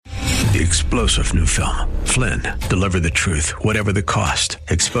the explosive new film, Flynn, Deliver the Truth, Whatever the Cost,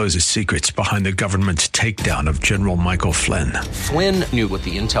 exposes secrets behind the government's takedown of General Michael Flynn. Flynn knew what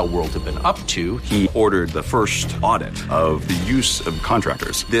the intel world had been up to. He ordered the first audit of the use of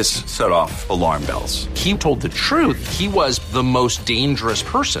contractors. This set off alarm bells. He told the truth. He was the most dangerous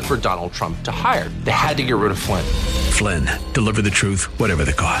person for Donald Trump to hire. They had to get rid of Flynn. Flynn, Deliver the Truth, Whatever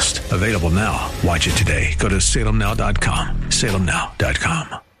the Cost. Available now. Watch it today. Go to salemnow.com.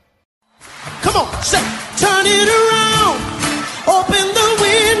 salemnow.com. Come on, say, turn it around. Open the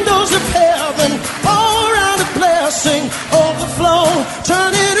windows of heaven. Pour out a blessing, overflow.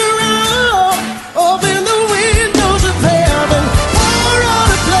 Turn it around. Open the windows of heaven. Pour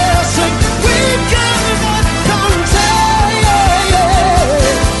out a blessing. We've got that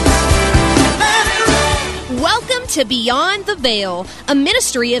contagion. Welcome to Beyond the Veil, a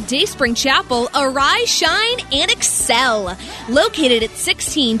ministry of Dayspring Chapel. Arise, shine, and excel. Located at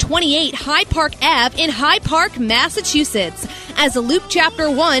 1628 High Park Ave in Hyde Park, Massachusetts. As Luke chapter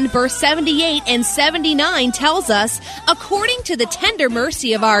 1, verse 78 and 79 tells us, according to the tender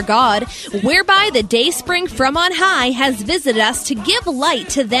mercy of our God, whereby the dayspring from on high has visited us to give light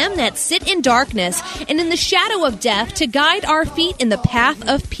to them that sit in darkness and in the shadow of death, to guide our feet in the path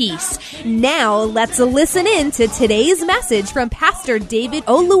of peace. Now, let's listen in to today's message from Pastor David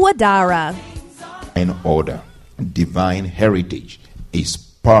Oluwadara. In order, divine heritage is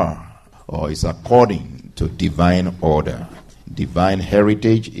par, or is according to divine order. Divine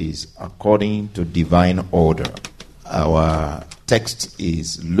heritage is according to divine order. Our text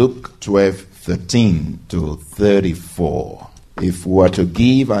is Luke 12:13 to 34. If we were to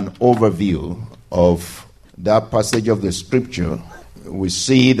give an overview of that passage of the scripture, we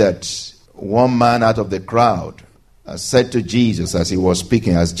see that one man out of the crowd said to Jesus as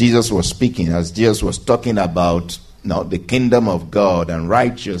Jesus was talking about the kingdom of God and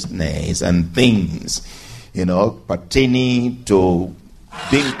righteousness and things, pertaining to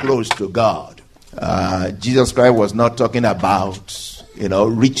being close to God. Jesus Christ was not talking about,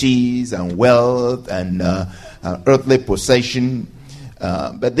 riches and wealth and earthly possession.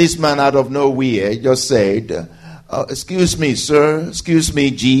 But this man out of nowhere just said, excuse me, sir, excuse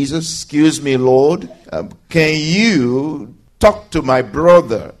me, Jesus, excuse me, Lord, can you talk to my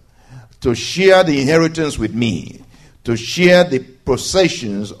brother to share the inheritance with me, to share the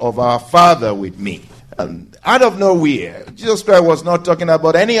possessions of our father with me? Out of nowhere, Jesus Christ was not talking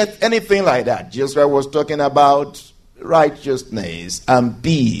about anything like that. Jesus Christ was talking about righteousness and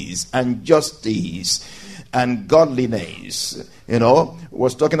peace and justice and godliness.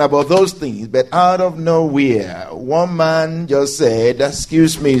 Was talking about those things. But out of nowhere, one man just said,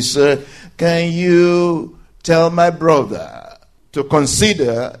 excuse me, sir, can you tell my brother to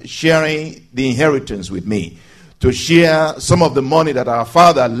consider sharing the inheritance with me, to share some of the money that our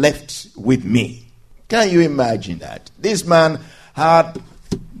father left with me? Can you imagine that? This man had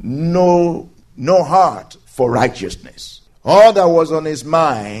no heart for righteousness. All that was on his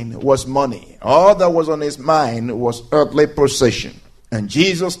mind was money. All that was on his mind was earthly possession. And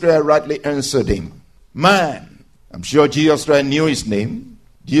Jesus Christ rightly answered him, man. I'm sure Jesus Christ knew his name.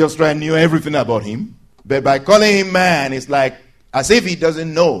 Jesus Christ knew everything about him. But by calling him man, it's like as if he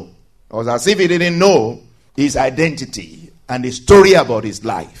doesn't know, or as if he didn't know his identity and the story about his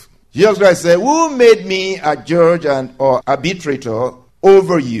life. Jesus Christ said, who made me a judge or arbitrator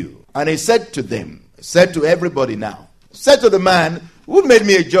over you? And he said to them, said to everybody now, said to the man, who made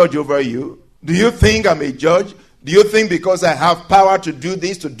me a judge over you? Do you think I'm a judge? Do you think because I have power to do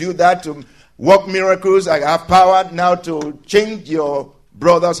this, to do that, to work miracles, I have power now to change your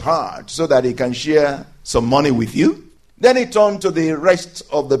brother's heart so that he can share some money with you? Then he turned to the rest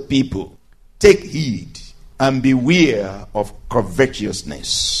of the people. Take heed and beware of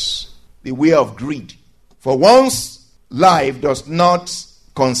covetousness. Beware of greed. For one's life does not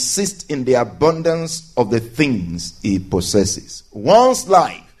consist in the abundance of the things he possesses. One's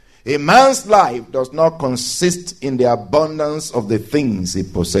life, a man's life, does not consist in the abundance of the things he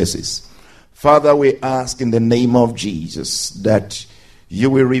possesses. Father, we ask in the name of Jesus that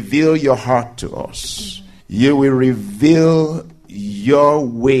you will reveal your heart to us. You will reveal your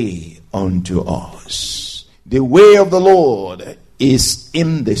way unto us. The way of the Lord is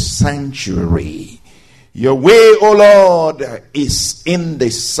in the sanctuary. Your way, O Lord, is in the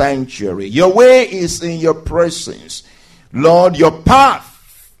sanctuary. Your way is in your presence. Lord, your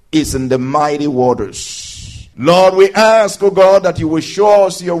path is in the mighty waters. Lord, we ask, O God, that you will show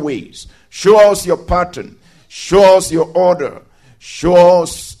us your ways. Show us your pattern. Show us your order. Show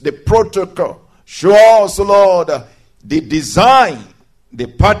us the protocol. Show us, Lord, the design, the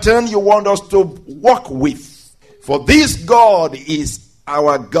pattern you want us to walk with. For this God is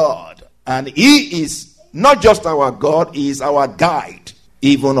our God. And he is not just our God, he is our guide,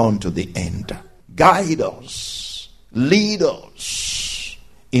 even unto the end. Guide us, lead us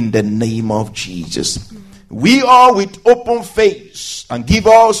in the name of Jesus. We are with open face, and give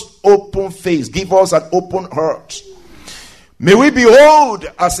us open face, give us an open heart. May we behold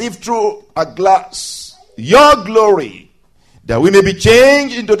as if through a glass your glory, that we may be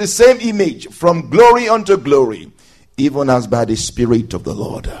changed into the same image from glory unto glory, even as by the Spirit of the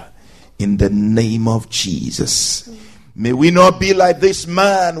Lord. In the name of Jesus. May we not be like this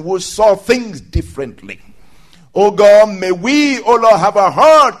man who saw things differently. Oh God, may we, oh Lord, have a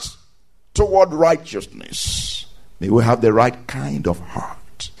heart toward righteousness. May we have the right kind of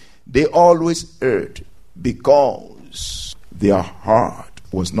heart. They always erred because their heart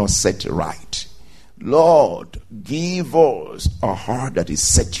was not set right. Lord, give us a heart that is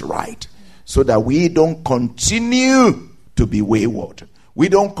set right, so that we don't continue to be wayward. We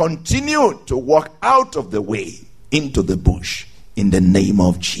don't continue to walk out of the way into the bush. In the name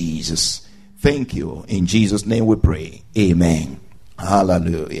of Jesus. Thank you. In Jesus' name we pray. Amen.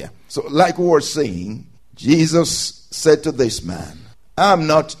 Hallelujah. So like we were saying, Jesus said to this man, I'm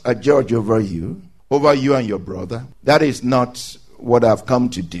not a judge over you and your brother. That is not what I've come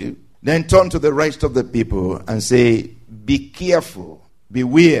to do. Then turn to the rest of the people and say, be careful,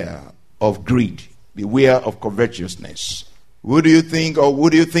 beware of greed, beware of covetousness. Who do you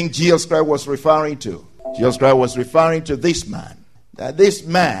think Jesus Christ was referring to? Jesus Christ was referring to this man. That this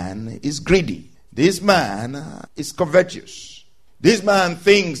man is greedy. This man is covetous. This man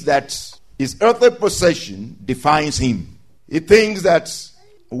thinks that his earthly possession defines him. He thinks that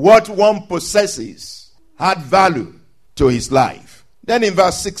what one possesses had value to his life. Then in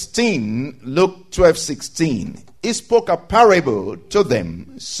verse 16, Luke 12:16, he spoke a parable to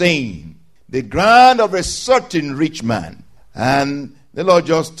them, saying, the ground of a certain rich man. And the Lord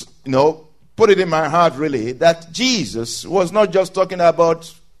just, put it in my heart really, that Jesus was not just talking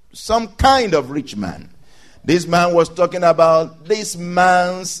about some kind of rich man. This man was talking about this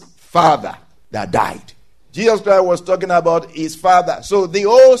man's father that died. Jesus Christ was talking about his father. So the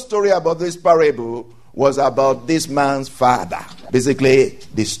whole story about this parable was about this man's father. Basically,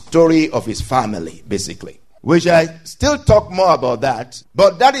 the story of his family, basically. Which I still talk more about that.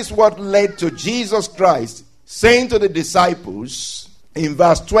 But that is what led to Jesus Christ saying to the disciples in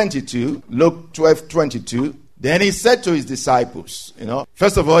verse 22, Luke 12:22, then he said to his disciples,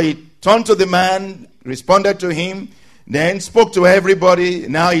 first of all, he turned to the man, responded to him, then spoke to everybody.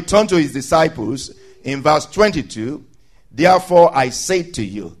 Now he turned to his disciples in verse 22, therefore I say to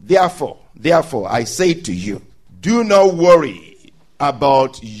you, therefore I say to you, do not worry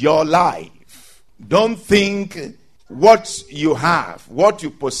about your life. Don't think what you have, what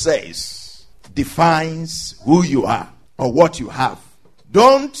you possess, defines who you are or what you have.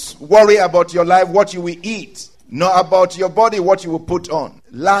 Don't worry about your life, what you will eat, nor about your body, what you will put on.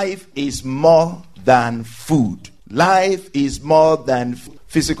 Life is more than food. Life is more than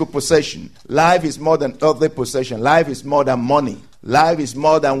physical possession. Life is more than earthly possession. Life is more than money. Life is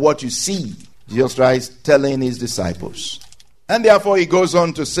more than what you see. Jesus Christ telling his disciples. And therefore he goes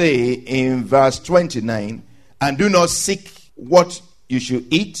on to say in verse 29, and do not seek what you should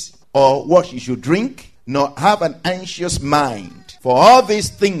eat or what you should drink, nor have an anxious mind. For all these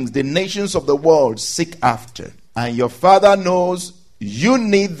things the nations of the world seek after. And your Father knows you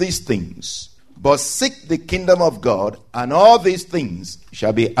need these things. But seek the kingdom of God, and all these things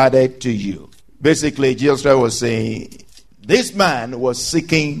shall be added to you. Basically, Jesus Christ was saying, this man was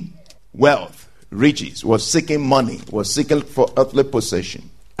seeking wealth, riches, was seeking money, was seeking for earthly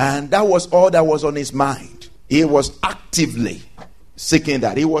possession. And that was all that was on his mind. He was actively seeking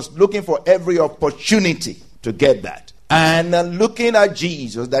that. He was looking for every opportunity to get that. And looking at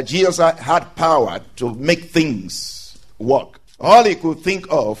Jesus, that Jesus had power to make things work. All he could think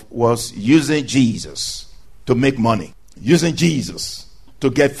of was using Jesus to make money. Using Jesus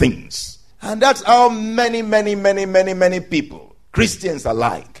to get things. And that's how many people, Christians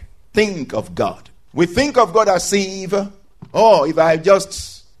alike, think of God. We think of God as if, if I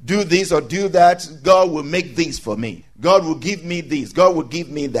just do this or do that, God will make this for me. God will give me this. God will give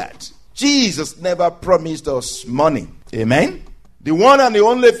me that. Jesus never promised us money. Amen? The one and the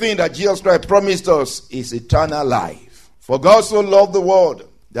only thing that Jesus Christ promised us is eternal life. For God so loved the world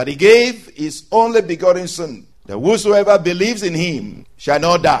that he gave his only begotten Son, that whosoever believes in him shall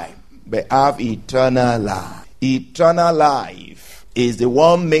not die, but have eternal life. Eternal life is the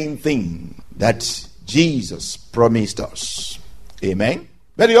one main thing that Jesus promised us. Amen?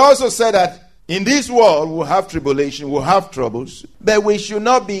 But he also said that in this world we'll have tribulation, we'll have troubles, but we should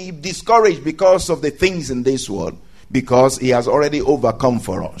not be discouraged because of the things in this world, because he has already overcome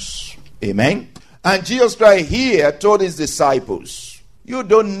for us. Amen. And Jesus Christ here told his disciples, you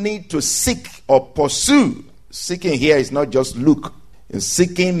don't need to seek or pursue. Seeking here is not just look.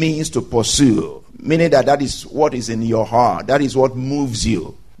 Seeking means to pursue, meaning that is what is in your heart. That is what moves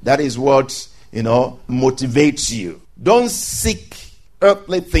you. That is what, motivates you. Don't seek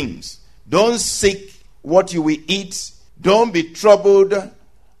earthly things. Don't seek what you will eat. Don't be troubled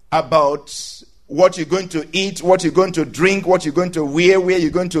about what you're going to eat, what you're going to drink, what you're going to wear, where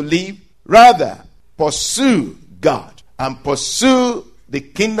you're going to live. Rather, pursue God and pursue the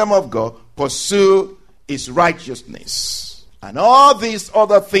kingdom of God. Pursue his righteousness. And all these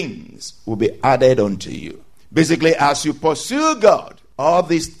other things will be added unto you. Basically, as you pursue God, all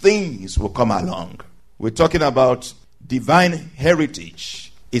these things will come along. We're talking about divine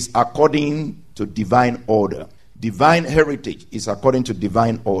heritage is according to divine order. Divine heritage is according to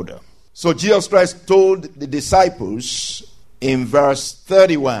divine order. So Jesus Christ told the disciples in verse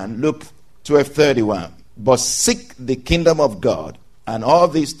 31, Luke 12:31, but seek the kingdom of God, and all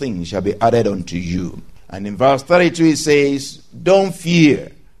these things shall be added unto you. And in verse 32 he says, don't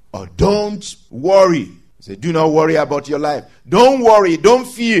fear or don't worry. He said, do not worry about your life. Don't worry, don't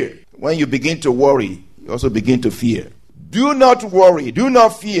fear. When you begin to worry, you also begin to fear. Do not worry, do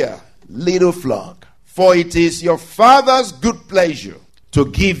not fear, little flock, for it is your Father's good pleasure to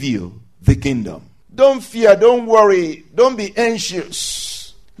give you the kingdom. Don't fear, don't worry, don't be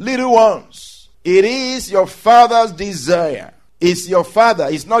anxious. Little ones, it is your Father's desire. It's your Father.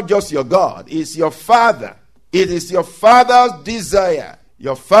 It's not just your God. It's your Father. It is your Father's desire,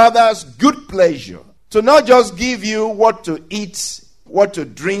 your Father's good pleasure to not just give you what to eat, what to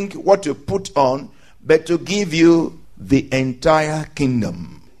drink, what to put on, but to give you the entire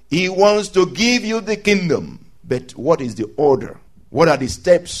kingdom. He wants to give you the kingdom. But what is the order? What are the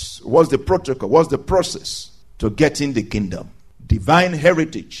steps? What's the protocol? What's the process to getting the kingdom? Divine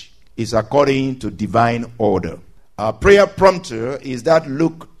heritage is according to divine order. Our prayer prompter is that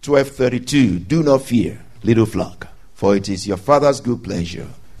Luke 12:32. Do not fear, little flock, for it is your Father's good pleasure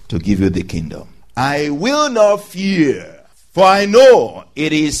to give you the kingdom. I will not fear, for I know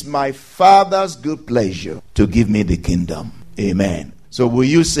it is my Father's good pleasure to give me the kingdom. Amen. So will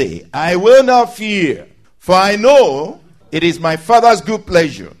you say, I will not fear, for I know it is my Father's good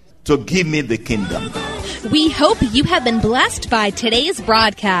pleasure to give me the kingdom. We hope you have been blessed by today's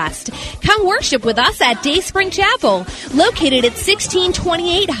broadcast. Come worship with us at Dayspring Chapel, located at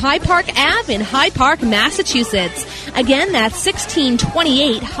 1628 Hyde Park Ave in Hyde Park, Massachusetts. Again, that's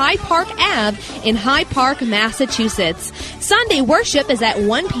 1628 Hyde Park Ave in Hyde Park, Massachusetts. Sunday worship is at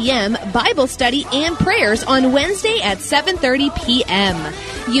 1 p.m., Bible study and prayers on Wednesday at 7:30 p.m.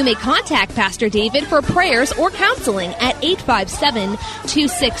 You may contact Pastor David for prayers or counseling at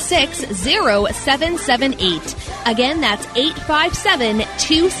 857-266-0778. Again, that's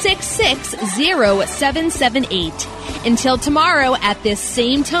 857-266-0778. Until tomorrow at this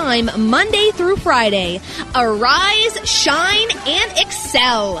same time, Monday through Friday, arise, shine, and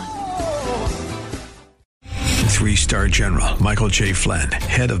excel. 3-star General Michael J. Flynn,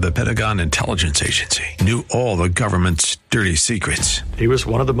 head of the Pentagon Intelligence Agency, knew all the government's dirty secrets. He was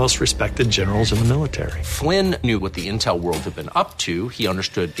one of the most respected generals in the military. Flynn knew what the intel world had been up to. He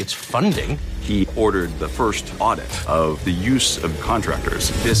understood its funding. He ordered the first audit of the use of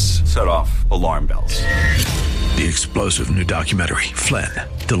contractors. This set off alarm bells. The explosive new documentary, Flynn,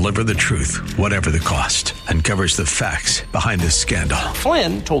 Deliver the Truth, Whatever the Cost, uncovers the facts behind this scandal.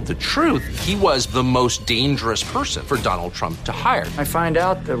 Flynn told the truth. He was the most dangerous person for Donald Trump to hire. I find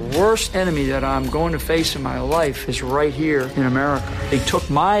out the worst enemy that I'm going to face in my life is right here in America. They took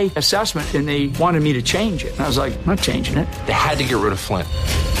my assessment and they wanted me to change it. And I was like, I'm not changing it. They had to get rid of Flynn.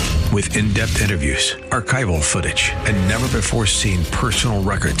 With in-depth interviews, archival footage, and never-before-seen personal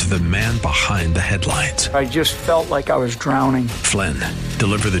records of the man behind the headlines. I just felt like I was drowning. Flynn,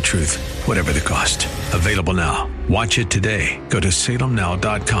 Deliver the Truth, Whatever the Cost. Available now. Watch it today. Go to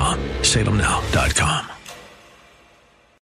salemnow.com. salemnow.com.